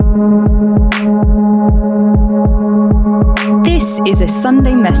This is a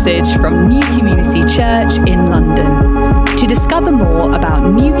Sunday message from New Community Church in London. To discover more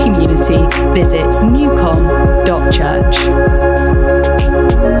about New Community, visit newcom.church.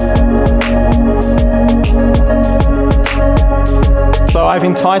 So I've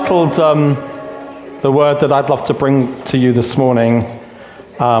entitled the word that I'd love to bring to you this morning,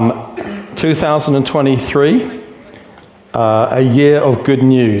 2023, a year of good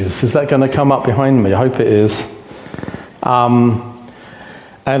news. Is that going to come up behind me? I hope it is. And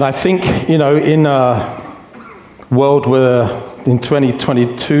I think, in a world where in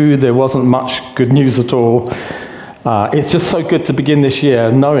 2022 there wasn't much good news at all, it's just so good to begin this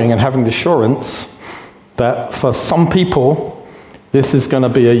year knowing and having the assurance that for some people, this is going to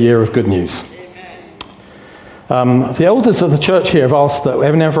be a year of good news. The elders of the church here have asked that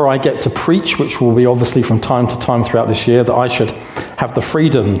whenever I get to preach, which will be obviously from time to time throughout this year, that I should have the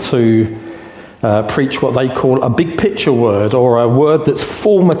freedom to preach what they call a big picture word, or a word that's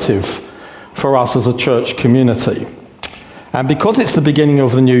formative for us as a church community. And because it's the beginning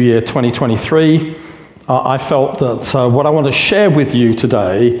of the new year 2023, I felt that what I want to share with you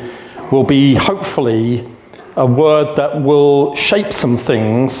today will be hopefully a word that will shape some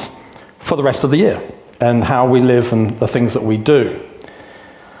things for the rest of the year and how we live and the things that we do.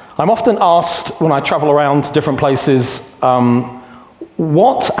 I'm often asked when I travel around different places,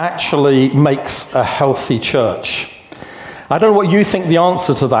 what actually makes a healthy church? I don't know what you think the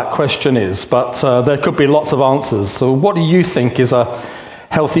answer to that question is, but there could be lots of answers. So what do you think is a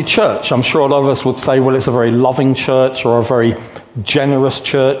healthy church? I'm sure a lot of us would say, well, it's a very loving church or a very generous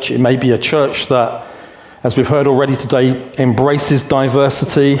church. It may be a church that, as we've heard already today, embraces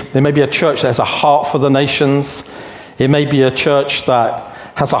diversity. It may be a church that has a heart for the nations. It may be a church that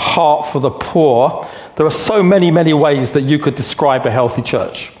has a heart for the poor. There are so many, many ways that you could describe a healthy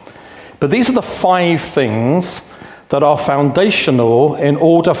church. But these are the 5 things that are foundational in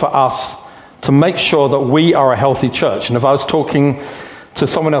order for us to make sure that we are a healthy church. And if I was talking to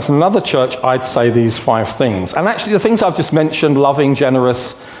someone else in another church, I'd say these 5 things. And actually the things I've just mentioned, loving,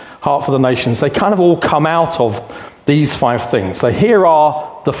 generous, heart for the nations, they kind of all come out of these 5 things. So here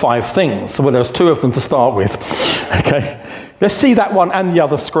are the 5 things. So there's 2 of them to start with. Okay. Let's see that one and the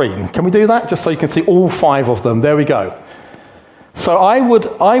other screen. Can we do that? Just so you can see all 5 of them. There we go. So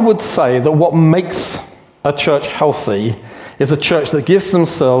I would say that what makes a church healthy is a church that gives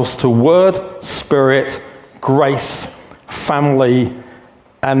themselves to word, spirit, grace, family,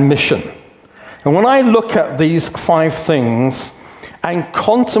 and mission. And when I look at these 5 things and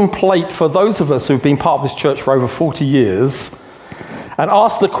contemplate for those of us who've been part of this church for over 40 years and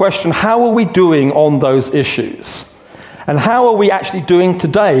ask the question, how are we doing on those issues? And how are we actually doing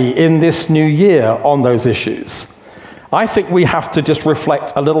today in this new year on those issues? I think we have to just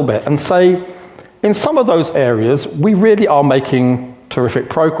reflect a little bit and say, in some of those areas, we really are making terrific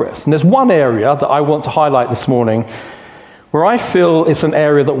progress. And there's one area that I want to highlight this morning where I feel it's an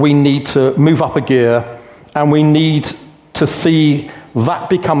area that we need to move up a gear and we need to see that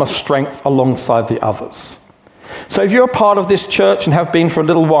become a strength alongside the others. So if you're a part of this church and have been for a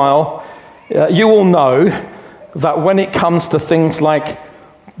little while, you will know that when it comes to things like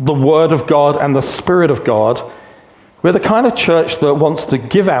the Word of God and the Spirit of God, we're the kind of church that wants to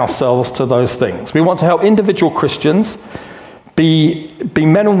give ourselves to those things. We want to help individual Christians be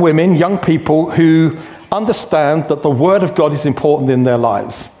men and women, young people who understand that the Word of God is important in their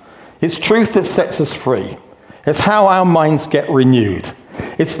lives. It's truth that sets us free. It's how our minds get renewed.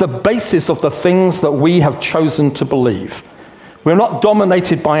 It's the basis of the things that we have chosen to believe. We're not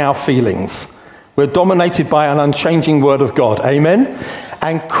dominated by our feelings. We're dominated by an unchanging Word of God. Amen?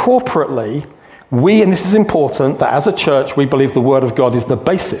 And corporately, and this is important, that as a church, we believe the Word of God is the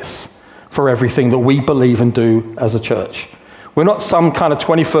basis for everything that we believe and do as a church. We're not some kind of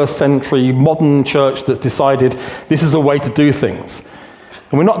 21st century modern church that's decided this is a way to do things.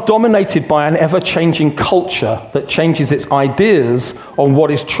 And we're not dominated by an ever-changing culture that changes its ideas on what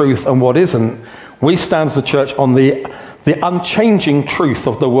is truth and what isn't. We stand as a church on the unchanging truth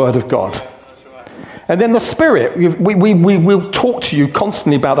of the Word of God. And then the Spirit. We'll talk to you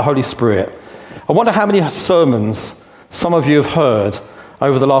constantly about the Holy Spirit. I wonder how many sermons some of you have heard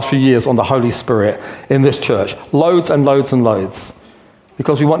over the last few years on the Holy Spirit in this church. Loads and loads and loads.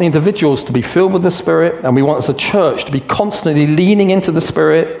 Because we want individuals to be filled with the Spirit, and we want as a church to be constantly leaning into the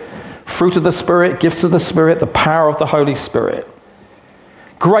Spirit, fruit of the Spirit, gifts of the Spirit, the power of the Holy Spirit.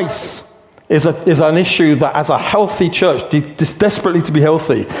 Grace is an issue that as a healthy church, desperately to be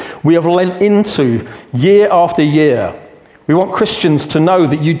healthy, we have lent into year after year We want Christians to know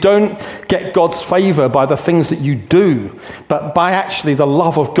that you don't get God's favor by the things that you do, but by actually the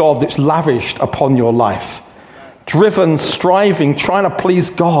love of God that's lavished upon your life. Driven, striving, trying to please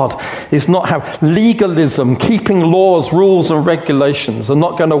God is not how legalism, keeping laws, rules, and regulations are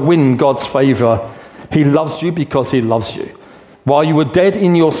not going to win God's favor. He loves you because he loves you. While you were dead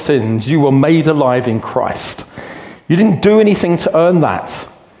in your sins, you were made alive in Christ. You didn't do anything to earn that.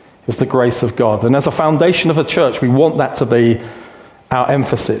 It was the grace of God. And as a foundation of a church, we want that to be our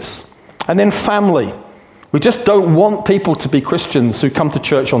emphasis. And then family. We just don't want people to be Christians who come to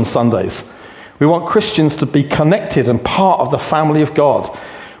church on Sundays. We want Christians to be connected and part of the family of God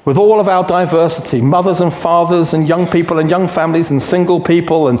with all of our diversity, mothers and fathers and young people and young families and single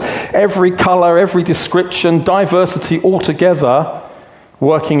people and every color, every description, diversity altogether,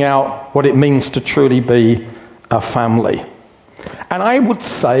 working out what it means to truly be a family. And I would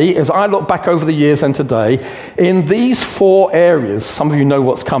say, as I look back over the years and today, in these 4 areas, some of you know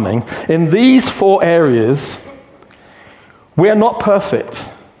what's coming, in these 4 areas, we're not perfect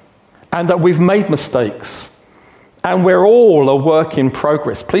and that we've made mistakes and we're all a work in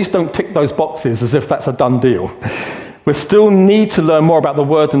progress. Please don't tick those boxes as if that's a done deal. We still need to learn more about the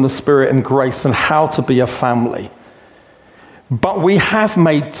Word and the Spirit and grace and how to be a family. But we have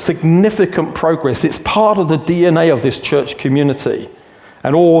made significant progress. It's part of the DNA of this church community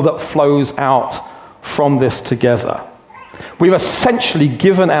and all that flows out from this together. We've essentially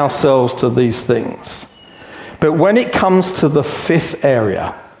given ourselves to these things. But when it comes to the 5th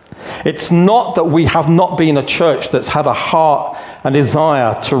area, it's not that we have not been a church that's had a heart and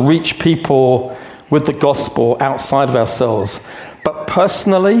desire to reach people with the gospel outside of ourselves. But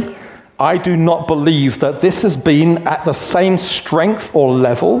personally, I do not believe that this has been at the same strength or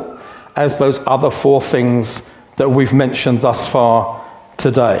level as those other 4 things that we've mentioned thus far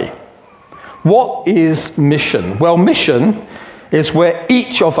today. What is mission? Well, mission is where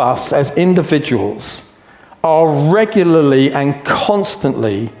each of us as individuals are regularly and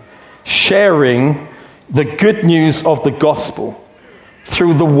constantly sharing the good news of the gospel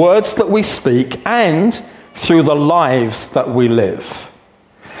through the words that we speak and through the lives that we live.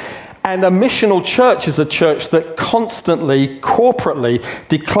 And a missional church is a church that constantly, corporately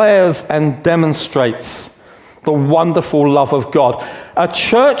declares and demonstrates the wonderful love of God. A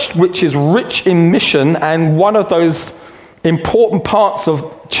church which is rich in mission, and one of those important parts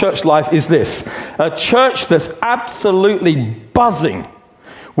of church life is this: a church that's absolutely buzzing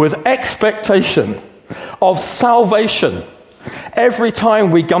with expectation of salvation every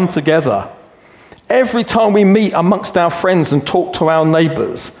time we come together, every time we meet amongst our friends and talk to our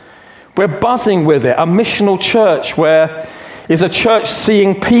neighbors. We're buzzing with it. A missional church is a church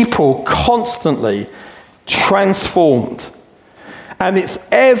seeing people constantly transformed. And it's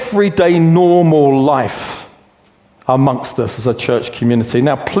everyday normal life amongst us as a church community.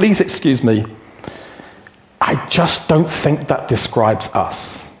 Now, please excuse me. I just don't think that describes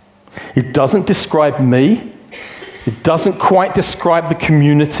us. It doesn't describe me. It doesn't quite describe the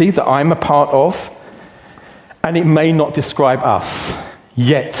community that I'm a part of. And it may not describe us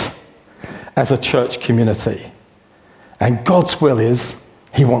yet as a church community. And God's will is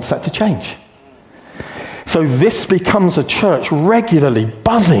he wants that to change. So this becomes a church regularly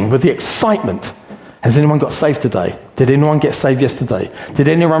buzzing with the excitement. Has anyone got saved today? Did anyone get saved yesterday? Did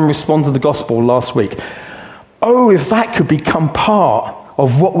anyone respond to the gospel last week? Oh, if that could become part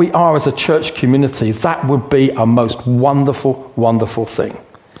of what we are as a church community, that would be a most wonderful, wonderful thing.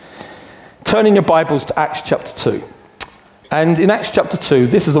 Turn in your Bibles to Acts chapter 2. And in Acts chapter 2,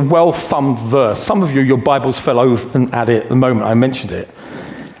 this is a well-thumbed verse. Some of you, your Bibles fell over at it the moment I mentioned it.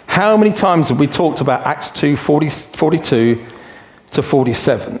 How many times have we talked about Acts 2, 42 to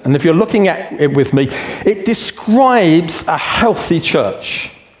 47? And if you're looking at it with me, it describes a healthy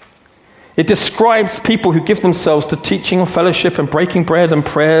church. It describes people who give themselves to teaching and fellowship and breaking bread and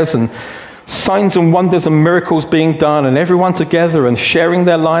prayers and signs and wonders and miracles being done, and everyone together and sharing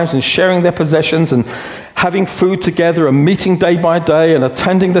their lives and sharing their possessions and having food together and meeting day by day and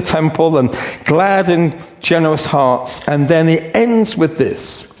attending the temple and glad and generous hearts. And then it ends with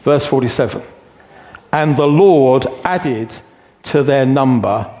this, verse 47. And the Lord added to their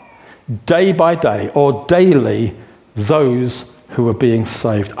number day by day or daily those who were being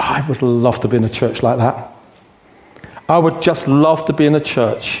saved. I would love to be in a church like that. I would just love to be in a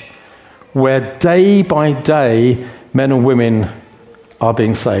church where day by day men and women are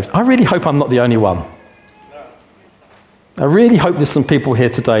being saved. I really hope I'm not the only one. I really hope there's some people here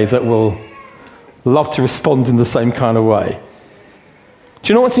today that will love to respond in the same kind of way.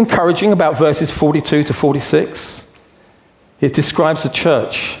 Do you know what's encouraging about verses 42 to 46? It describes a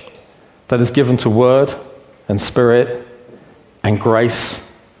church that is given to word and spirit and grace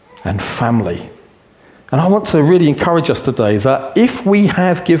and family. And I want to really encourage us today that if we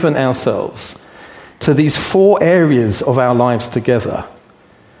have given ourselves to these 4 areas of our lives together,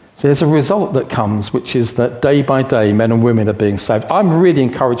 there's a result that comes, which is that day by day, men and women are being saved. I'm really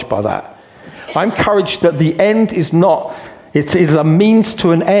encouraged by that. I'm encouraged that the end is not, it is a means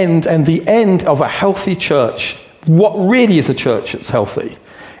to an end, and the end of a healthy church, what really is a church that's healthy,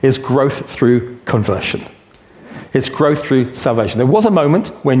 is growth through conversion. It's growth through salvation. There was a moment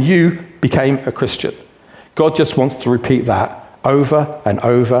when you became a Christian. God just wants to repeat that over and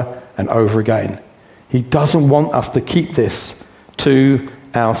over and over again. He doesn't want us to keep this to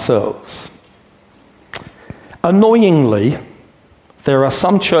ourselves. Annoyingly, there are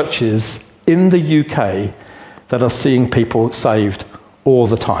some churches in the UK that are seeing people saved all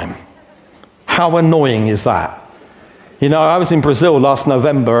the time. How annoying is that? You know, I was in Brazil last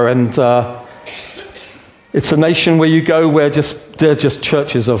November, and it's a nation where you go where they're just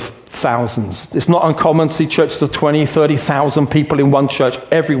churches of thousands. It's not uncommon to see churches of 20, 30,000 people in one church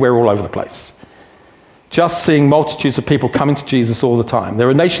everywhere, all over the place. Just seeing multitudes of people coming to Jesus all the time. There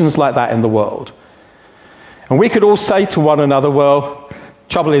are nations like that in the world. And we could all say to one another, well,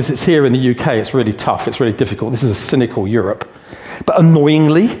 trouble is it's here in the UK, it's really tough, it's really difficult. This is a cynical Europe. But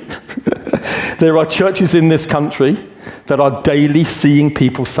annoyingly, there are churches in this country that are daily seeing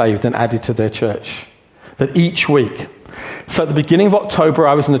people saved and added to their church. That each week. So at the beginning of October,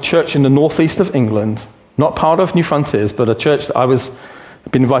 I was in a church in the northeast of England, not part of New Frontiers, but a church that I was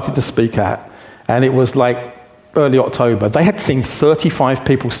been invited to speak at. And it was like early October. They had seen 35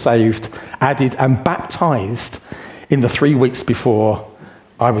 people saved, added, and baptized in the 3 weeks before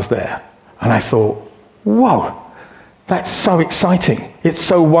I was there. And I thought, whoa, that's so exciting. It's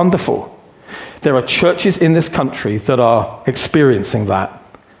so wonderful. There are churches in this country that are experiencing that.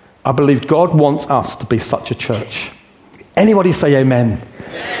 I believe God wants us to be such a church. Anybody say amen?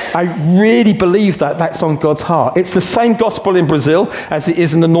 I really believe that that's on God's heart. It's the same gospel in Brazil as it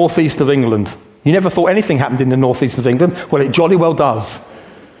is in the northeast of England. You never thought anything happened in the northeast of England? Well, it jolly well does.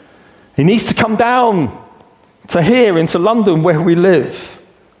 He needs to come down to here, into London, where we live.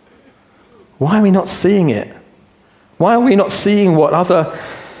 Why are we not seeing it? Why are we not seeing what other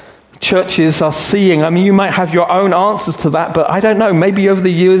churches are seeing? I mean, you might have your own answers to that, but I don't know. Maybe over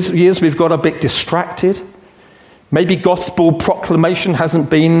the years we've got a bit distracted. Maybe gospel proclamation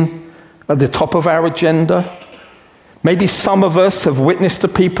hasn't been at the top of our agenda. Maybe some of us have witnessed to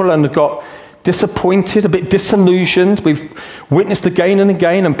people and got disappointed, a bit disillusioned. We've witnessed again and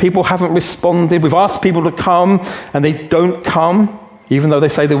again and people haven't responded. We've asked people to come and they don't come, even though they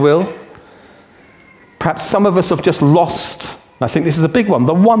say they will. Perhaps some of us have just lost, and I think this is a big one,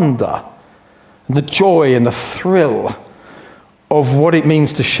 the wonder and the joy and the thrill of what it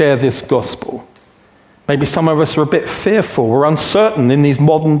means to share this gospel. Maybe some of us are a bit fearful. We're uncertain in these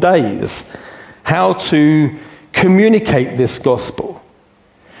modern days how to communicate this gospel.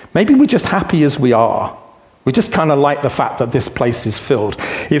 Maybe we're just happy as we are. We just kind of like the fact that this place is filled.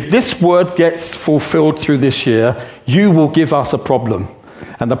 If this word gets fulfilled through this year, you will give us a problem.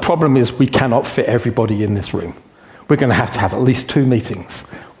 And the problem is we cannot fit everybody in this room. We're going to have at least 2 meetings.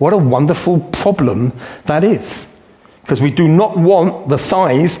 What a wonderful problem that is. Because we do not want the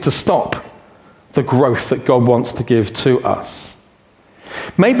size to stop the growth that God wants to give to us.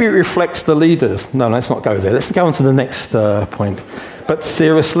 Maybe it reflects the leaders. No, let's not go there. Let's go on to the next point. But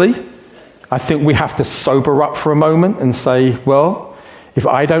seriously, I think we have to sober up for a moment and say, well, if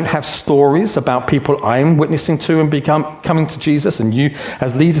I don't have stories about people I'm witnessing to and coming to Jesus, and you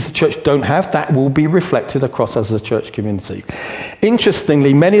as leaders of the church don't have, that will be reflected across as a church community.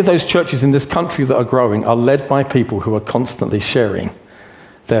 Interestingly, many of those churches in this country that are growing are led by people who are constantly sharing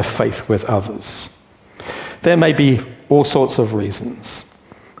their faith with others. There may be all sorts of reasons.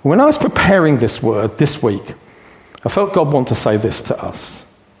 When I was preparing this word this week, I felt God want to say this to us.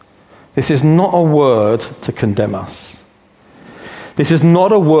 This is not a word to condemn us. This is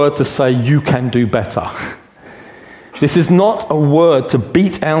not a word to say you can do better. This is not a word to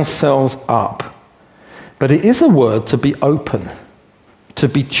beat ourselves up. But it is a word to be open, to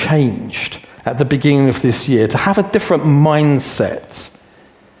be changed at the beginning of this year, to have a different mindset.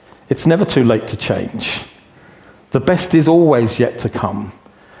 It's never too late to change. The best is always yet to come.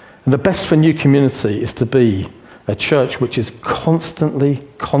 And the best for New Community is to be a church which is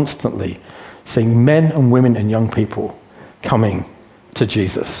constantly seeing men and women and young people coming to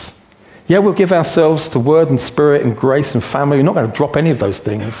Jesus. Yeah, we'll give ourselves to word and spirit and grace and family. We're not going to drop any of those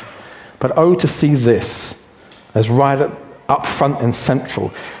things. But to see this as right up front and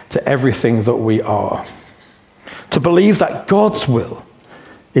central to everything that we are. To believe that God's will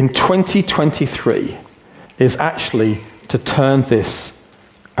in 2023 is actually to turn this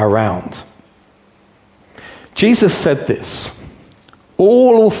around. Jesus said this,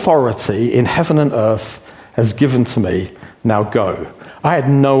 "All authority in heaven and earth has given to me, now go." I had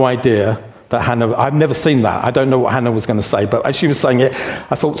no idea that Hannah, I've never seen that. I don't know what Hannah was going to say, but as she was saying it,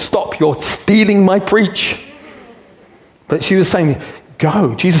 I thought, stop, you're stealing my preach. But she was saying,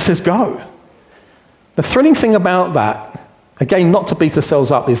 go. Jesus says, go. The thrilling thing about that, again, not to beat ourselves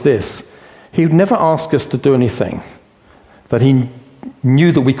up, is this. He would never ask us to do anything that he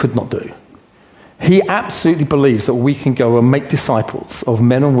knew that we could not do. He absolutely believes that we can go and make disciples of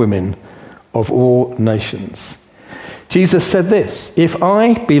men and women of all nations. Jesus said this, "If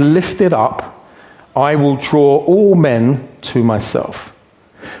I be lifted up, I will draw all men to myself."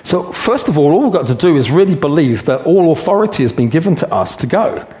 So first of all we've got to do is really believe that all authority has been given to us to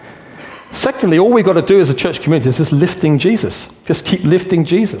go. Secondly, all we've got to do as a church community is just lifting Jesus. Just keep lifting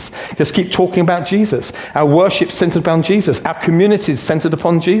Jesus. Just keep talking about Jesus. Our worship centered upon Jesus. Our communities centered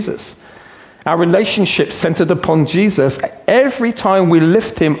upon Jesus. Our relationships centered upon Jesus. Every time we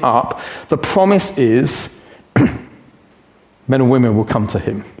lift him up, the promise is men and women will come to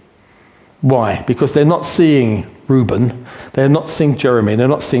him. Why? Because they're not seeing Reuben, they're not seeing Jeremy, they're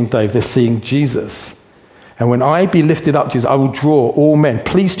not seeing Dave, they're seeing Jesus. And when I be lifted up, Jesus, I will draw all men.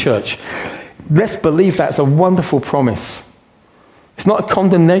 Please, church, let's believe that's a wonderful promise. It's not a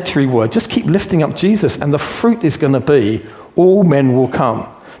condemnatory word. Just keep lifting up Jesus, and the fruit is going to be all men will come.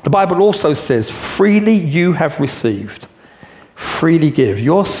 The Bible also says, freely you have received, freely give.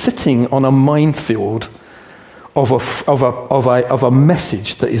 You're sitting on a minefield of a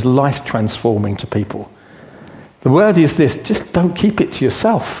message that is life transforming to people. The word is this, just don't keep it to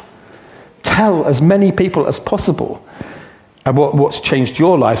yourself. Tell as many people as possible about what's changed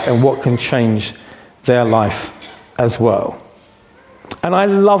your life and what can change their life as well. And I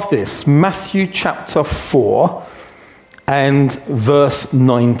love this, Matthew chapter 4 and verse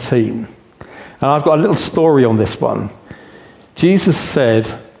 19. And I've got a little story on this one. Jesus said,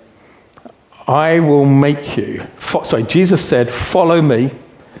 Jesus said, "Follow me,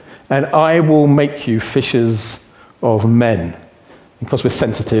 and I will make you fishers of men." Because we're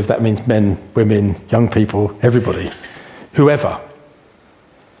sensitive, that means men, women, young people, everybody, whoever.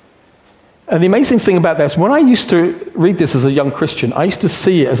 And the amazing thing about this, when I used to read this as a young Christian, I used to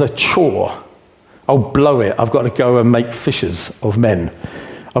see it as a chore. I'll blow it. I've got to go and make fishers of men.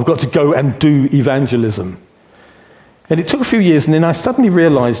 I've got to go and do evangelism. And it took a few years, and then I suddenly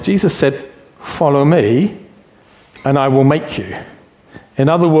realized Jesus said, "Follow me, and I will make you." In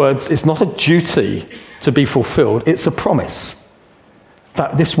other words, it's not a duty to be fulfilled, it's a promise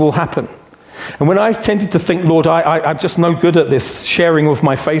that this will happen. And when I've tended to think, Lord, I'm just no good at this sharing of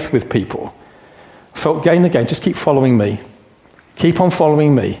my faith with people, I felt again and again, just keep following me. Keep on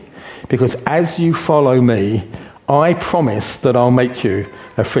following me. Because as you follow me, I promise that I'll make you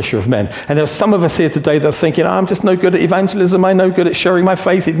a fisher of men. And there are some of us here today that are thinking, I'm just no good at evangelism, I'm no good at sharing my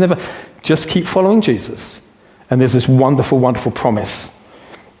faith. It's never. Just keep following Jesus. And there's this wonderful, wonderful promise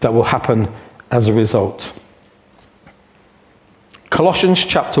that will happen as a result. Colossians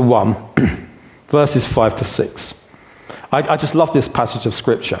chapter 1, verses 5 to 6. I just love this passage of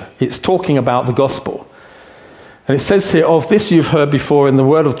scripture. It's talking about the gospel. And it says here, "Of this you've heard before in the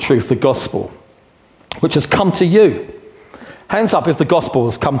word of truth, the gospel, which has come to you." Hands up if the gospel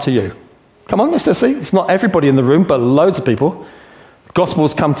has come to you. Come on, let's see. It's not everybody in the room, but loads of people. The gospel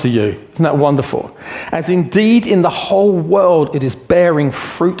has come to you. Isn't that wonderful? "As indeed in the whole world it is bearing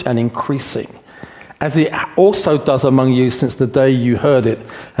fruit and increasing, as it also does among you since the day you heard it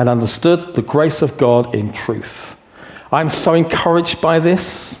and understood the grace of God in truth." I'm so encouraged by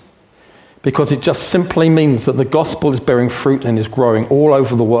this because it just simply means that the gospel is bearing fruit and is growing all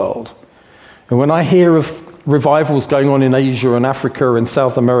over the world. And when I hear of revivals going on in Asia and Africa and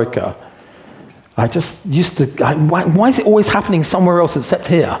South America, I just used to, why is it always happening somewhere else except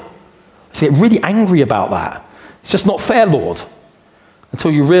here? I get really angry about that. It's just not fair, Lord.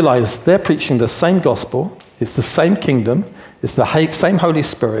 Until you realize they're preaching the same gospel, it's the same kingdom, it's the same Holy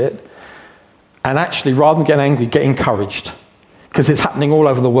Spirit, and actually, rather than get angry, get encouraged. Because it's happening all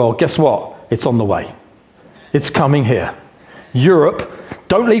over the world. Guess what? It's on the way. It's coming here. Europe,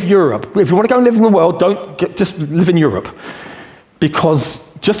 don't leave Europe. If you want to go and live in the world, just live in Europe. Because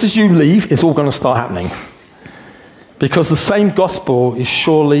just as you leave, it's all going to start happening. Because the same gospel is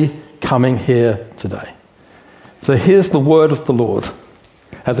surely coming here today. So here's the word of the Lord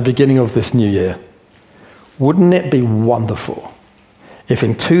at the beginning of this new year. Wouldn't it be wonderful if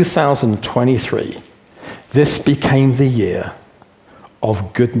in 2023, this became the year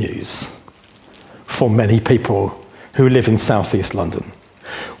of good news for many people who live in southeast London?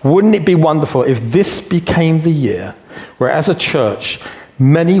 Wouldn't it be wonderful if this became the year where as a church,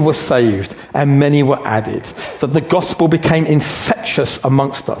 many were saved and many were added, that the gospel became infectious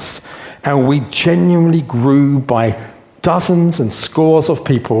amongst us, and we genuinely grew by dozens and scores of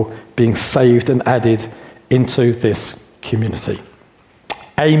people being saved and added into this community.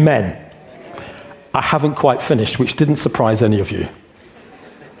 Amen. I haven't quite finished, which didn't surprise any of you.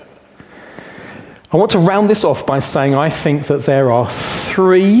 I want to round this off by saying I think that there are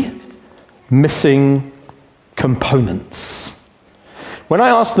 3 missing components. When I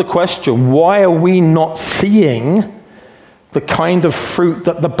ask the question, why are we not seeing the kind of fruit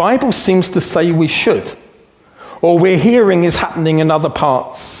that the Bible seems to say we should, or we're hearing is happening in other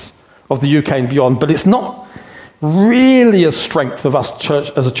parts of the UK and beyond, but it's not really a strength of us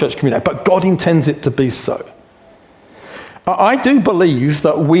as a church community, but God intends it to be so. I do believe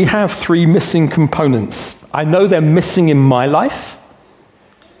that we have 3 missing components. I know they're missing in my life.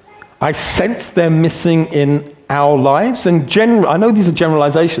 I sense they're missing in our lives. And I know these are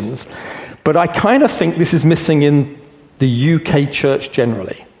generalizations, but I kind of think this is missing in the UK church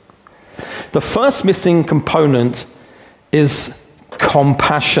generally. The first missing component is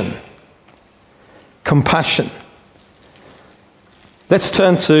compassion. Compassion. Let's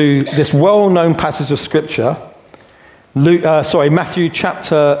turn to this well-known passage of Scripture, Matthew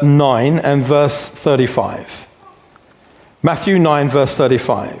chapter 9 and verse 35. Matthew 9, verse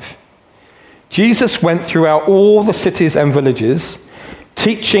 35. Jesus went throughout all the cities and villages,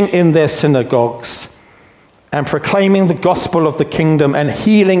 teaching in their synagogues and proclaiming the gospel of the kingdom and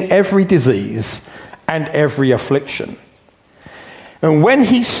healing every disease and every affliction. And when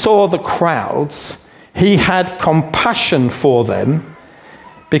he saw the crowds, he had compassion for them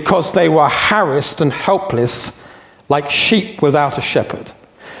because they were harassed and helpless like sheep without a shepherd.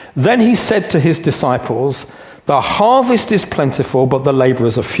 Then he said to his disciples, "The harvest is plentiful, but the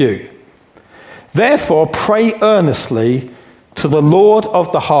laborers are few. Therefore, pray earnestly to the Lord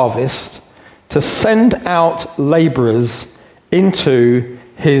of the harvest to send out laborers into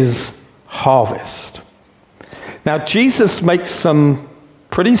his harvest." Now, Jesus makes some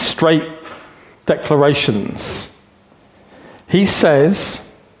pretty straight declarations. He says,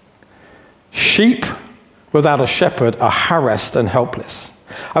 sheep without a shepherd are harassed and helpless.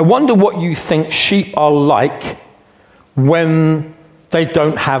 I wonder what you think sheep are like when they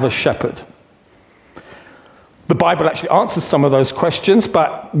don't have a shepherd. The Bible actually answers some of those questions,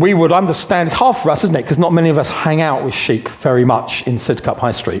 but we would understand, it's hard for us, isn't it? Because not many of us hang out with sheep very much in Sidcup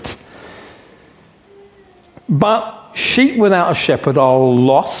High Street. But sheep without a shepherd are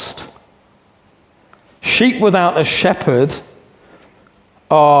lost. Sheep without a shepherd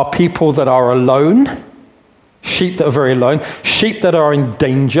are people that are alone. Sheep that are very alone. Sheep that are in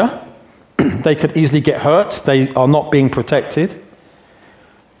danger. They could easily get hurt. They are not being protected.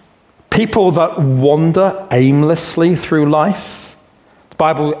 People that wander aimlessly through life. The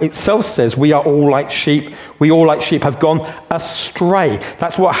Bible itself says we are all like sheep. We all like sheep have gone astray.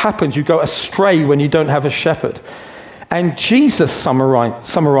 That's what happens. You go astray when you don't have a shepherd. And Jesus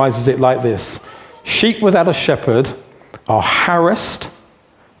summarizes it like this. Sheep without a shepherd are harassed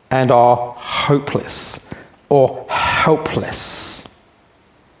and are hopeless or helpless.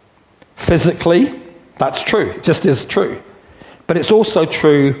 Physically, that's true. It just is true. But it's also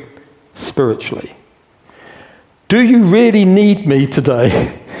true spiritually. Do you really need me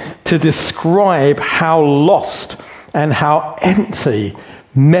today to describe how lost and how empty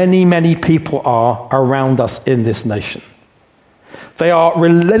many, many people are around us in this nation? They are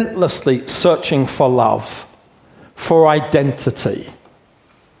relentlessly searching for love, for identity,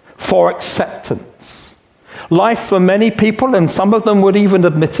 for acceptance. Life for many people, and some of them would even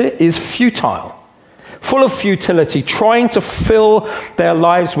admit it, is futile. Full of futility, trying to fill their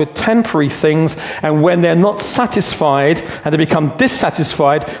lives with temporary things, and when they're not satisfied and they become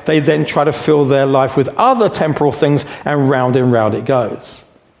dissatisfied, they then try to fill their life with other temporal things, and round it goes.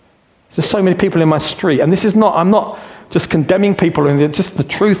 There's so many people in my street, and this is not, I'm not just condemning people, and just the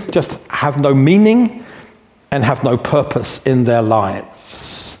truth, just have no meaning and have no purpose in their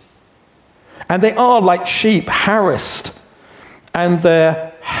lives. And they are like sheep, harassed, and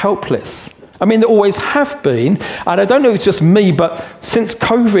they're helpless. I mean, they always have been, and I don't know if it's just me, but since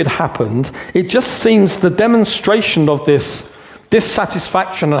COVID happened, it just seems the demonstration of this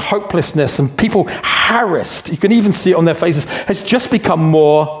dissatisfaction and hopelessness and people harassed, you can even see it on their faces, has just become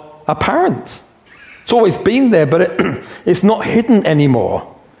more apparent. It's always been there, but it's not hidden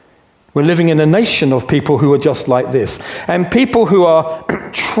anymore. We're living in a nation of people who are just like this, and people who are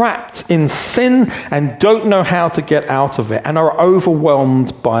trapped in sin and don't know how to get out of it and are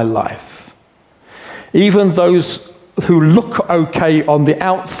overwhelmed by life. Even those who look okay on the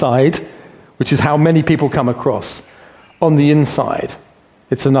outside, which is how many people come across, on the inside,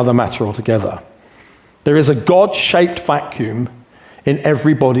 it's another matter altogether. There is a God-shaped vacuum in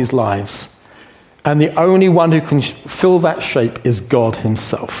everybody's lives, and the only one who can fill that shape is God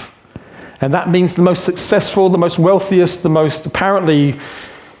himself. And that means the most successful, the most wealthiest, the most apparently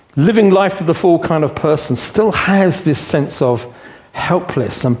living life to the full kind of person still has this sense of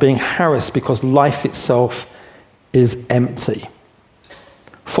helpless and being harassed because life itself is empty.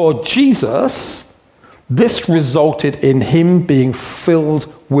 For Jesus, this resulted in him being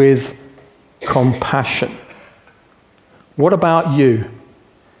filled with compassion. What about you?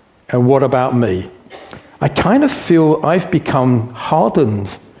 And what about me? I kind of feel I've become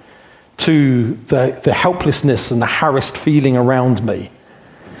hardened to the helplessness and the harassed feeling around me.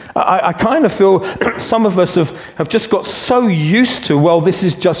 I kind of feel some of us have just got so used to, well, this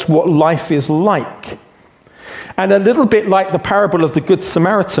is just what life is like. And a little bit like the parable of the Good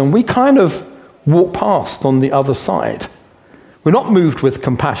Samaritan, we kind of walk past on the other side. We're not moved with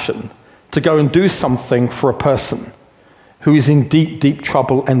compassion to go and do something for a person who is in deep, deep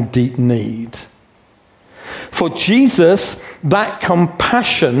trouble and deep need. For Jesus, that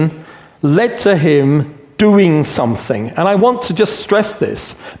compassion led to him doing something. And I want to just stress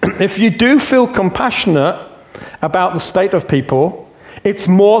this. If you do feel compassionate about the state of people, it's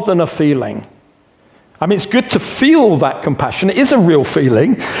more than a feeling. I mean, it's good to feel that compassion. It is a real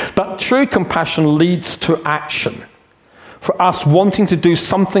feeling, but true compassion leads to action. For us wanting to do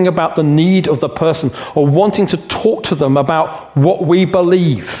something about the need of the person or wanting to talk to them about what we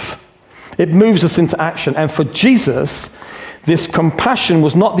believe. It moves us into action. And for Jesus, this compassion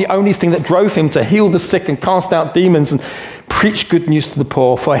was not the only thing that drove him to heal the sick and cast out demons and preach good news to the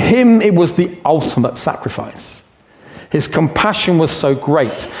poor. For him, it was the ultimate sacrifice. His compassion was so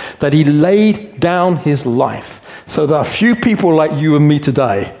great that he laid down his life so that a few people like you and me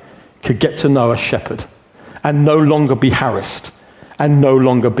today could get to know a shepherd and no longer be harassed and no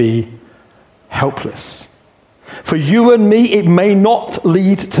longer be helpless. For you and me, it may not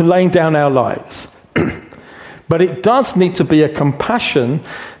lead to laying down our lives, but it does need to be a compassion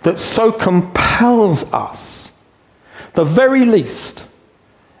that so compels us. The very least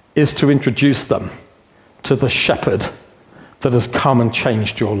is to introduce them to the shepherd that has come and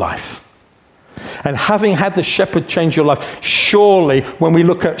changed your life. And having had the shepherd change your life, surely when we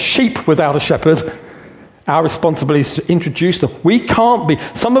look at sheep without a shepherd, our responsibility is to introduce them. We can't be.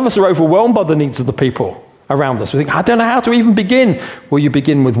 Some of us are overwhelmed by the needs of the people around us. We think, I don't know how to even begin. Well, you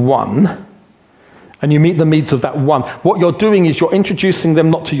begin with one, and you meet the needs of that one. What you're doing is you're introducing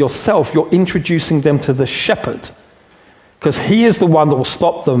them not to yourself, you're introducing them to the shepherd, because he is the one that will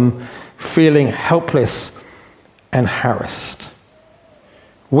stop them feeling helpless and harassed.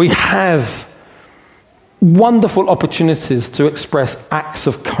 We have wonderful opportunities to express acts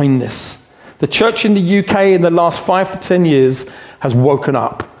of kindness. The church in the UK in the last 5 to 10 years has woken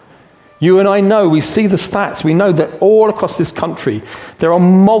up. You and I know, we see the stats, we know that all across this country there are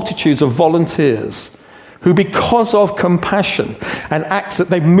multitudes of volunteers who, because of compassion and acts that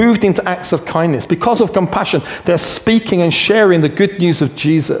they've moved into acts of kindness, because of compassion, they're speaking and sharing the good news of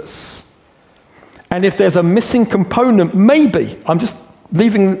Jesus. And if there's a missing component, maybe, I'm just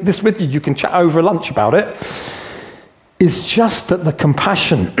leaving this with you, you can chat over lunch about it, is just that the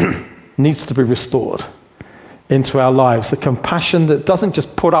compassion needs to be restored into our lives. A compassion that doesn't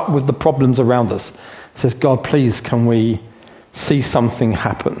just put up with the problems around us. It says, God, please, can we see something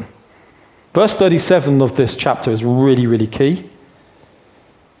happen? Verse 37 of this chapter is really, really key.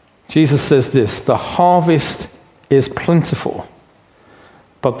 Jesus says this, the harvest is plentiful,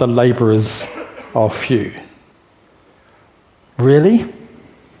 but the laborers are few. Really?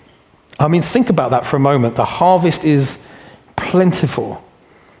 I mean, think about that for a moment. The harvest is plentiful.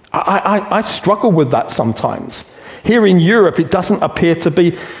 I struggle with that sometimes. Here in Europe, it doesn't appear to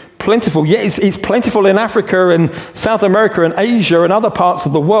be plentiful. Yeah, it's plentiful in Africa and South America and Asia and other parts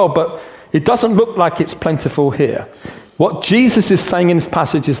of the world, but it doesn't look like it's plentiful here. What Jesus is saying in this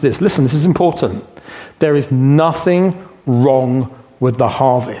passage is this. Listen, this is important. There is nothing wrong with the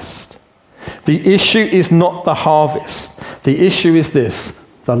harvest. The issue is not the harvest. The issue is this.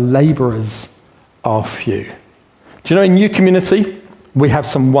 The laborers are few. Do you know in New Community, we have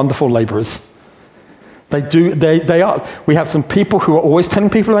some wonderful laborers. They are. We have some people who are always telling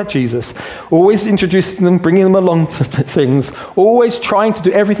people about Jesus, always introducing them, bringing them along to things, always trying to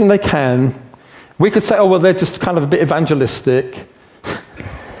do everything they can. We could say, oh, well, they're just kind of a bit evangelistic.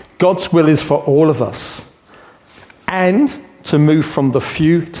 God's will is for all of us. And to move from the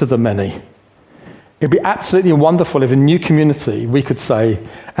few to the many. It'd be absolutely wonderful if in New Community we could say,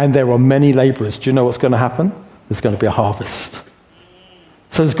 and there are many laborers. Do you know what's going to happen? There's going to be a harvest.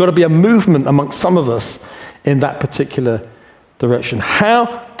 So there's got to be a movement amongst some of us in that particular direction.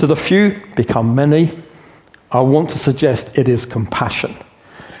 How do the few become many? I want to suggest it is compassion.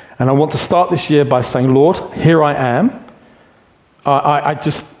 And I want to start this year by saying, Lord, here I am.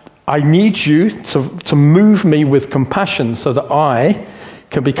 I need you to move me with compassion so that I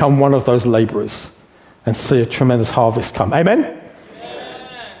can become one of those laborers and see a tremendous harvest come. Amen?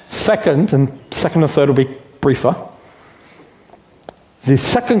 Amen. Second and third will be briefer. The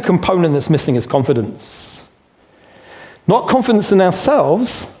second component that's missing is confidence. Not confidence in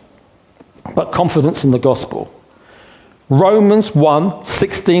ourselves, but confidence in the gospel. Romans 1,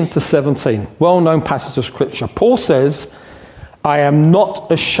 16 to 17, well-known passage of scripture. Paul says, I am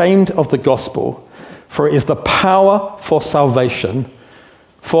not ashamed of the gospel, for it is the power for salvation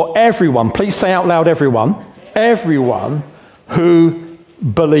for everyone. Please say out loud, everyone. Everyone who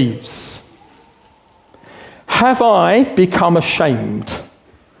believes. Have I become ashamed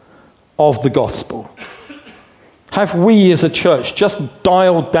of the gospel? Have we as a church just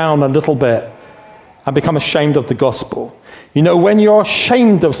dialed down a little bit and become ashamed of the gospel? You know, when you're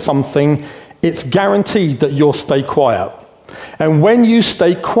ashamed of something, it's guaranteed that you'll stay quiet. And when you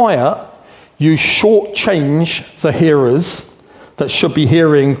stay quiet, you shortchange the hearers that should be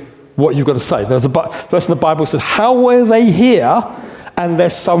hearing what you've got to say. There's a verse in the Bible that says, how will they hear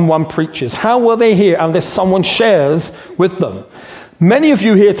unless someone preaches? How will they hear unless someone shares with them? Many of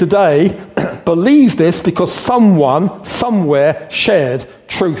you here today believe this because someone somewhere shared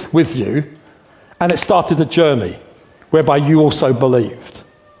truth with you, and it started a journey whereby you also believed.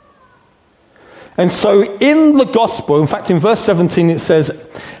 And so in the gospel, in fact in verse 17 it says,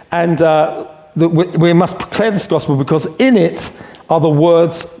 and that we must declare this gospel because in it are the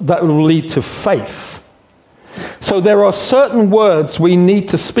words that will lead to faith. So there are certain words we need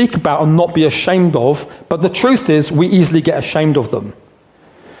to speak about and not be ashamed of, but the truth is we easily get ashamed of them.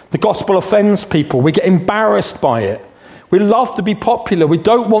 The gospel offends people. We get embarrassed by it. We love to be popular. We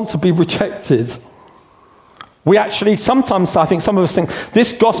don't want to be rejected. We actually, sometimes I think some of us think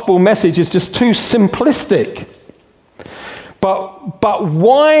this gospel message is just too simplistic. But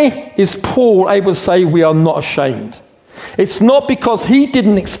why is Paul able to say we are not ashamed? It's not because he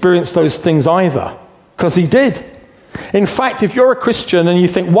didn't experience those things either, because he did. In fact, if you're a Christian and you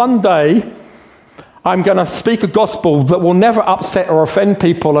think one day I'm going to speak a gospel that will never upset or offend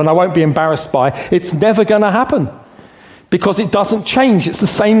people and I won't be embarrassed by, it's never going to happen because it doesn't change. It's the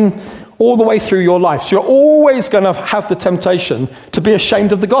same all the way through your life. So you're always going to have the temptation to be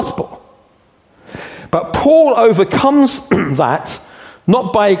ashamed of the gospel. But Paul overcomes that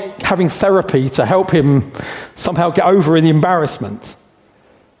not by having therapy to help him somehow get over the embarrassment,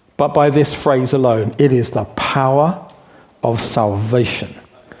 but by this phrase alone. It is the power of salvation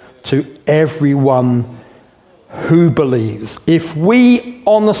to everyone who believes. If we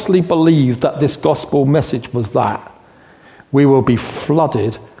honestly believe that this gospel message was that, we will be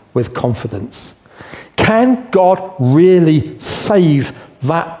flooded with confidence. Can God really save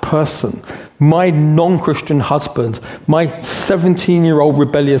that person? My non-Christian husband, my 17-year-old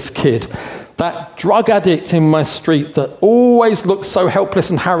rebellious kid, that drug addict in my street that always looks so helpless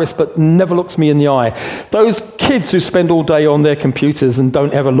and harassed but never looks me in the eye. Those kids who spend all day on their computers and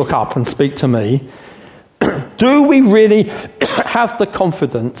don't ever look up and speak to me. Do we really have the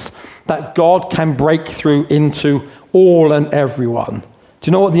confidence that God can break through into all and everyone? Do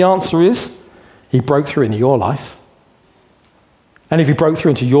you know what the answer is? He broke through into your life. And if he broke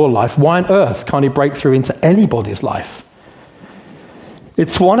through into your life, why on earth can't he break through into anybody's life?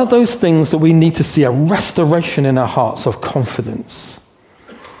 It's one of those things that we need to see a restoration in our hearts of confidence.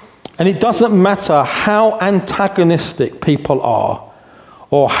 And it doesn't matter how antagonistic people are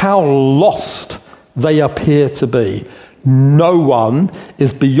or how lost they appear to be. No one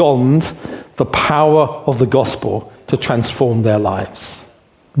is beyond the power of the gospel to transform their lives.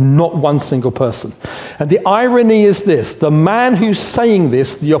 Not one single person. And the irony is this: the man who's saying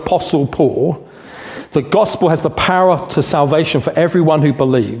this, the Apostle Paul, the gospel has the power to salvation for everyone who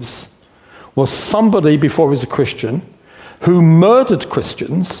believes, was somebody before he was a Christian who murdered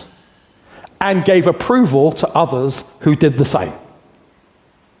Christians and gave approval to others who did the same.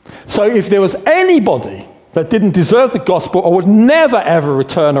 So if there was anybody that didn't deserve the gospel or would never ever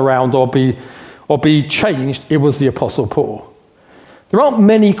return around or be changed, it was the Apostle Paul. There aren't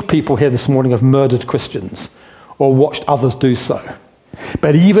many people here this morning who have murdered Christians or watched others do so.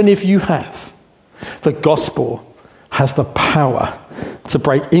 But even if you have, the gospel has the power to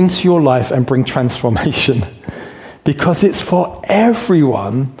break into your life and bring transformation because it's for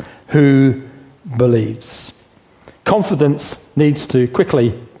everyone who believes. Confidence needs to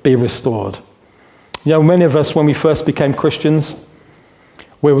quickly be restored. You know, many of us, when we first became Christians,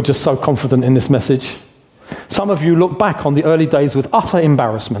 we were just so confident in this message. Some of you look back on the early days with utter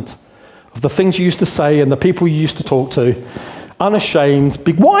embarrassment of the things you used to say and the people you used to talk to, unashamed.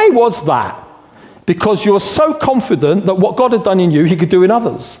 Why was that? Because you were so confident that what God had done in you, he could do in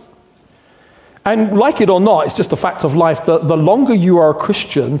others. And like it or not, it's just a fact of life that the longer you are a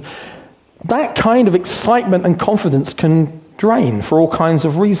Christian, that kind of excitement and confidence can drain for all kinds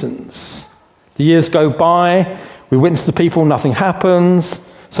of reasons. The years go by, we witness to people, nothing happens,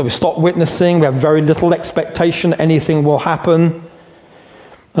 so we stop witnessing, we have very little expectation anything will happen.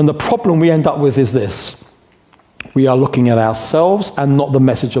 And the problem we end up with is this: we are looking at ourselves and not the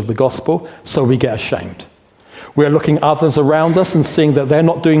message of the gospel, so we get ashamed. We're looking at others around us and seeing that they're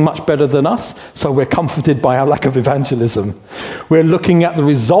not doing much better than us, so we're comforted by our lack of evangelism. We're looking at the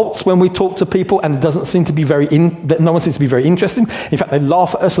results when we talk to people, and it doesn't seem to be no one seems to be very interested. In fact, they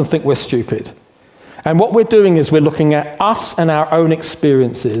laugh at us and think we're stupid. And what we're doing is we're looking at us and our own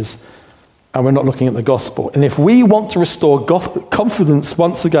experiences, and we're not looking at the gospel. And if we want to restore confidence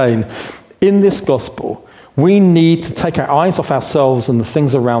once again in this gospel, we need to take our eyes off ourselves and the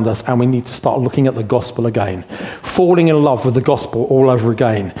things around us, and we need to start looking at the gospel again, falling in love with the gospel all over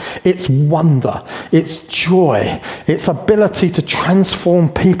again. Its wonder, its joy, its ability to transform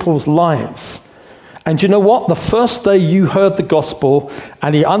people's lives. And you know what? The first day you heard the gospel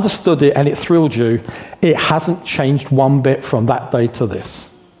and you understood it and it thrilled you, it hasn't changed one bit from that day to this.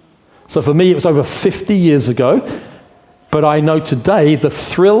 So for me, it was over 50 years ago. But I know today the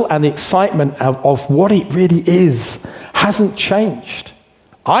thrill and the excitement of what it really is hasn't changed.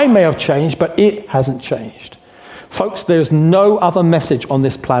 I may have changed, but it hasn't changed. Folks, there's no other message on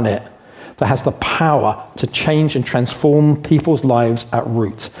this planet that has the power to change and transform people's lives at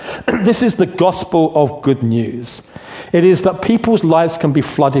root. This is the gospel of good news. It is that people's lives can be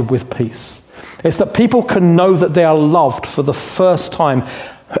flooded with peace. It's that people can know that they are loved for the first time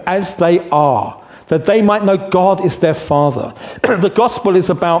as they are, that they might know God is their Father. The gospel is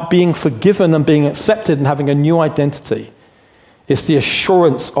about being forgiven and being accepted and having a new identity. It's the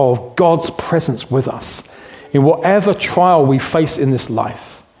assurance of God's presence with us in whatever trial we face in this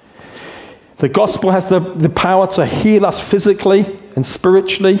life. The gospel has the power to heal us physically and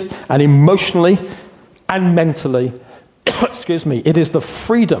spiritually and emotionally and mentally. Excuse me. It is the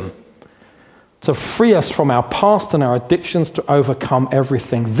freedom to free us from our past and our addictions, to overcome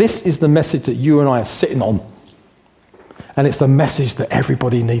everything. This is the message that you and I are sitting on. And it's the message that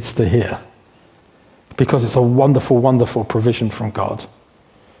everybody needs to hear, because it's a wonderful, wonderful provision from God.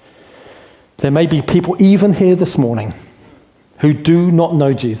 There may be people even here this morning who do not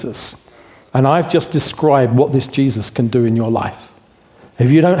know Jesus. And I've just described what this Jesus can do in your life. If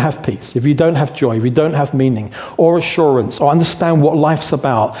you don't have peace, if you don't have joy, if you don't have meaning or assurance or understand what life's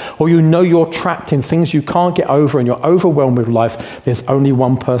about, or you know you're trapped in things you can't get over and you're overwhelmed with life, there's only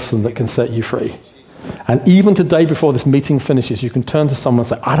one person that can set you free. And even today, before this meeting finishes, you can turn to someone and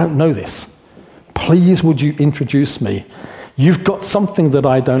say, I don't know this. Please, would you introduce me? You've got something that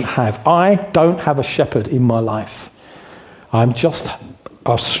I don't have. I don't have a shepherd in my life. I'm just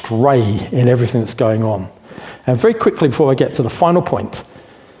astray in everything that's going on. And very quickly, before I get to the final point,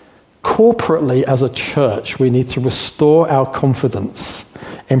 corporately as a church, we need to restore our confidence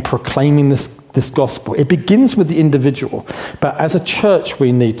in proclaiming this gospel. It begins with the individual, but as a church,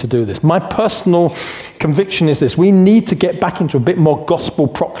 we need to do this. My personal conviction is this: we need to get back into a bit more gospel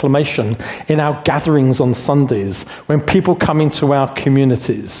proclamation in our gatherings on Sundays, when people come into our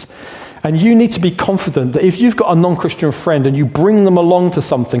communities. And you need to be confident that if you've got a non-Christian friend and you bring them along to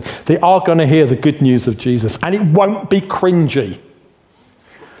something, they are going to hear the good news of Jesus, and it won't be cringy.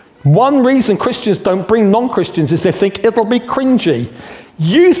 One reason Christians don't bring non-Christians is they think it'll be cringy.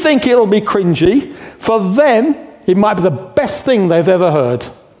 You think it'll be cringy. For them, it might be the best thing they've ever heard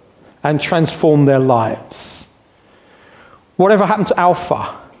and transform their lives. Whatever happened to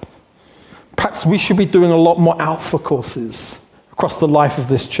Alpha? Perhaps we should be doing a lot more Alpha courses across the life of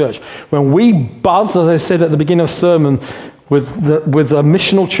this church. When we buzz, as I said at the beginning of the sermon, with a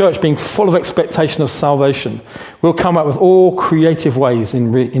missional church being full of expectation of salvation, we'll come up with all creative ways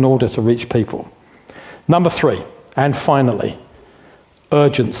in order to reach people. Number 3, and finally,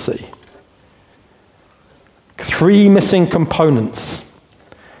 urgency. 3 missing components.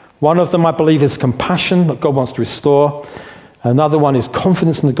 One of them, I believe, is compassion that God wants to restore. Another one is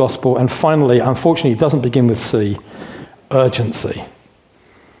confidence in the gospel. And finally, unfortunately, it doesn't begin with C, urgency.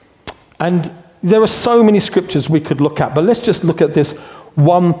 And there are so many scriptures we could look at, but let's just look at this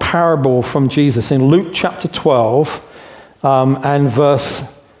one parable from Jesus in Luke chapter 12 and verse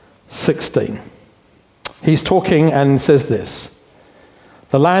 16. He's talking and says this: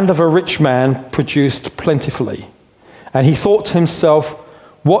 the land of a rich man produced plentifully, and he thought to himself,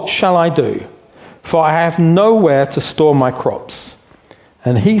 what shall I do? for I have nowhere to store my crops.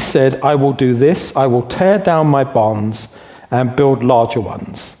 And he said, I will do this, I will tear down my barns and build larger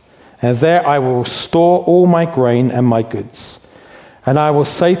ones. And there I will store all my grain and my goods. And I will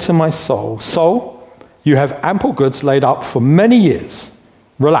say to my soul, soul, you have ample goods laid up for many years.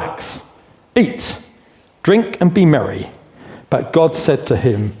 Relax, eat, drink and be merry. But God said to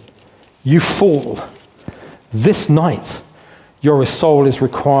him, you fool, this night your soul is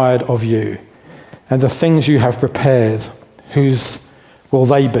required of you. And the things you have prepared, whose will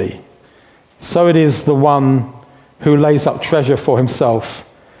they be? So it is the one who lays up treasure for himself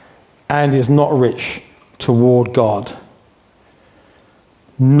and is not rich toward God.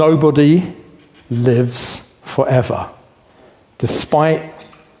 Nobody lives forever. Despite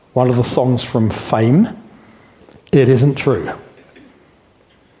one of the songs from Fame, it isn't true.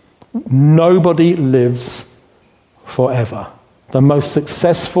 Nobody lives forever. The most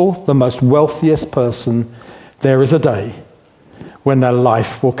successful, the most wealthiest person, there is a day when their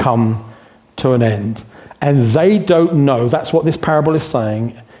life will come to an end. And they don't know, that's what this parable is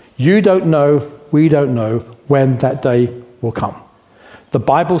saying. You don't know, we don't know when that day will come. The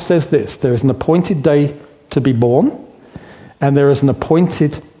Bible says this, there is an appointed day to be born, and there is an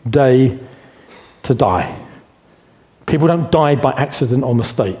appointed day to die. People don't die by accident or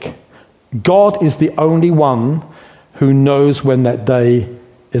mistake. God is the only one who knows when that day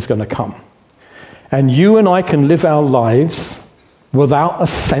is going to come. And you and I can live our lives without a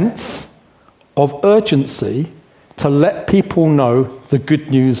sense of urgency to let people know the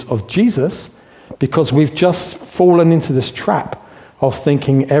good news of Jesus, because we've just fallen into this trap of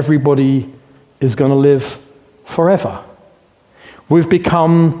thinking everybody is going to live forever. We've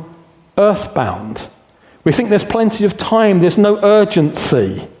become earthbound. We think there's plenty of time, there's no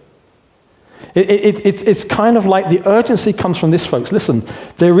urgency. It's kind of like the urgency comes from this, folks. Listen,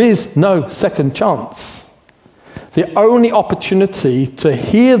 there is no second chance. The only opportunity to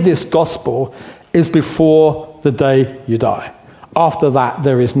hear this gospel is before the day you die. After that,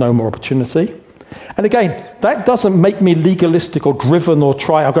 there is no more opportunity. And again, that doesn't make me legalistic or driven or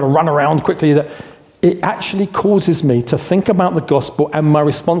I've got to run around quickly. It actually causes me to think about the gospel and my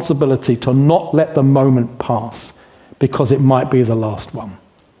responsibility to not let the moment pass, because it might be the last one.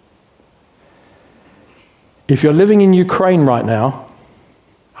 If you're living in Ukraine right now,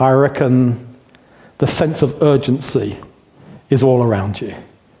 I reckon the sense of urgency is all around you,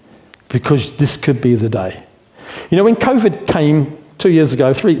 because this could be the day. You know, when COVID came 2 years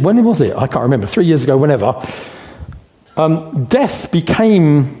ago, when was it? I can't remember, 3 years ago, whenever, death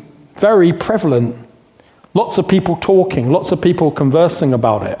became very prevalent. Lots of people talking, lots of people conversing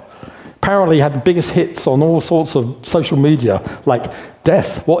about it. Apparently had the biggest hits on all sorts of social media, like,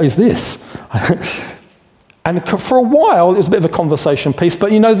 death, what is this? And for a while, it was a bit of a conversation piece, but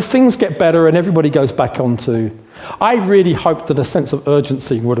the things get better and everybody goes back onto. I really hoped that a sense of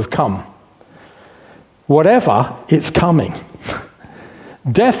urgency would have come. Whatever, it's coming.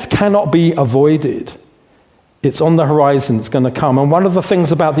 Death cannot be avoided. It's on the horizon, it's going to come. And one of the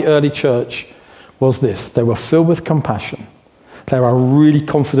things about the early church was this: they were filled with compassion, they were really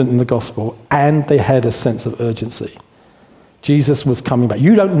confident in the gospel, and they had a sense of urgency. Jesus was coming back.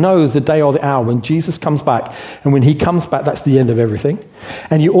 You don't know the day or the hour when Jesus comes back, and when he comes back, that's the end of everything.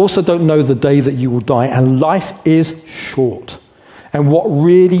 And you also don't know the day that you will die, and life is short. And what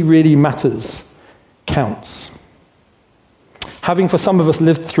really, really matters counts. Having, for some of us,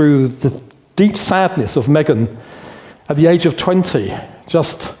 lived through the deep sadness of Megan at the age of 20,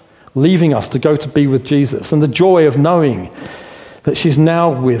 just leaving us to go to be with Jesus, and the joy of knowing that she's now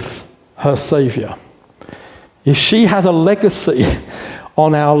with her Savior. If she has a legacy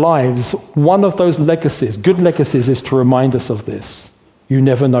on our lives, one of those legacies, good legacies, is to remind us of this. You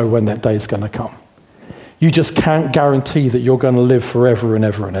never know when that day is going to come. You just can't guarantee that you're going to live forever and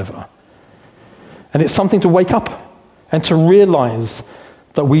ever and ever. And it's something to wake up and to realize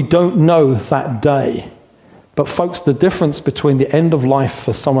that we don't know that day. But folks, the difference between the end of life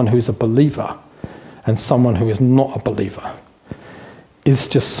for someone who's a believer and someone who is not a believer is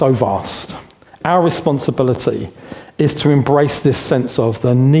just so vast. Our responsibility is to embrace this sense of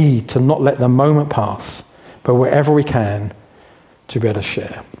the need to not let the moment pass, but wherever we can, to be able to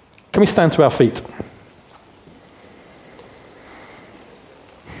share. Can we stand to our feet?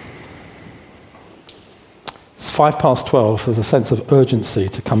 It's 12:05. There's a sense of urgency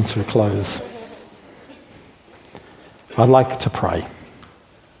to come to a close. I'd like to pray.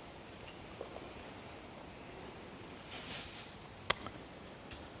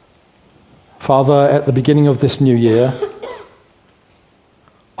 Father, at the beginning of this new year,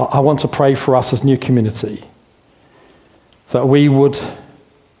 I want to pray for us as New Community, that we would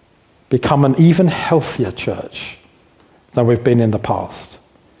become an even healthier church than we've been in the past.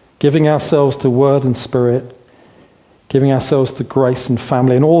 Giving ourselves to word and spirit, giving ourselves to grace and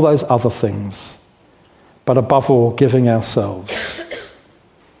family and all those other things. But above all, giving ourselves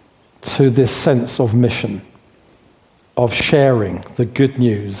to this sense of mission, of sharing the good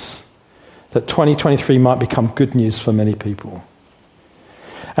news, that 2023 might become good news for many people.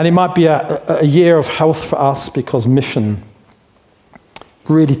 And it might be a year of health for us because mission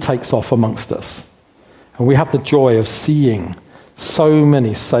really takes off amongst us. And we have the joy of seeing so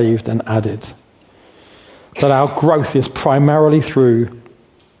many saved and added. That our growth is primarily through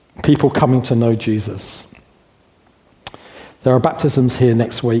people coming to know Jesus. There are baptisms here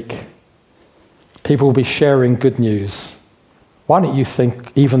next week. People will be sharing good news. Why don't you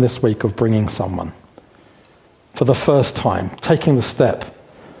think, even this week, of bringing someone for the first time, taking the step,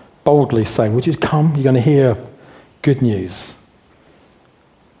 boldly saying, would you come? You're going to hear good news.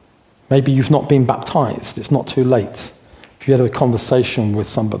 Maybe you've not been baptized. It's not too late. If you had a conversation with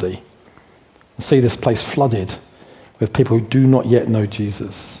somebody, see this place flooded with people who do not yet know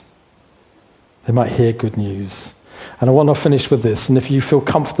Jesus. They might hear good news. And I want to finish with this. And if you feel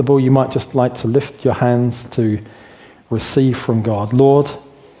comfortable, you might just like to lift your hands to receive from God. Lord,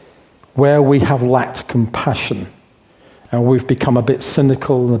 where we have lacked compassion and we've become a bit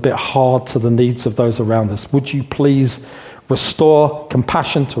cynical and a bit hard to the needs of those around us, would you please restore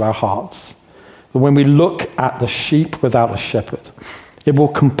compassion to our hearts? That when we look at the sheep without a shepherd, it will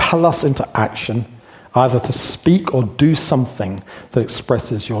compel us into action, either to speak or do something that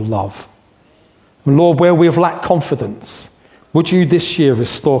expresses your love. And Lord, where we have lacked confidence, would you this year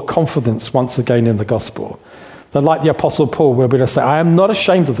restore confidence once again in the gospel? That like the Apostle Paul, we're going to say, I am not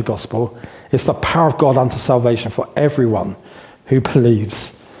ashamed of the gospel. It's the power of God unto salvation for everyone who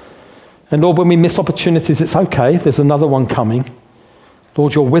believes. And Lord, when we miss opportunities, it's okay. There's another one coming.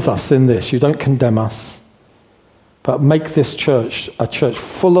 Lord, you're with us in this. You don't condemn us. But make this church a church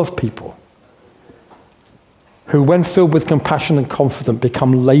full of people who, when filled with compassion and confidence,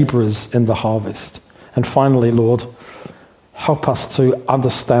 become laborers in the harvest. And finally, Lord, help us to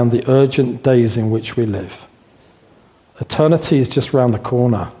understand the urgent days in which we live. Eternity is just round the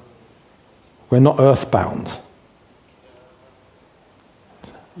corner. We're not earthbound.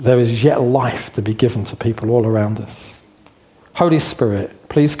 There is yet life to be given to people all around us. Holy Spirit,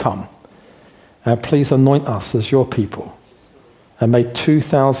 please come. And please anoint us as your people. And may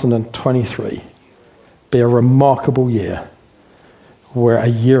 2023 be a remarkable year. Where a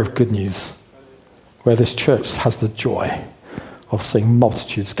year of good news. Where this church has the joy of seeing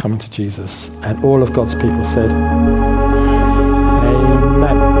multitudes coming to Jesus. And all of God's people said,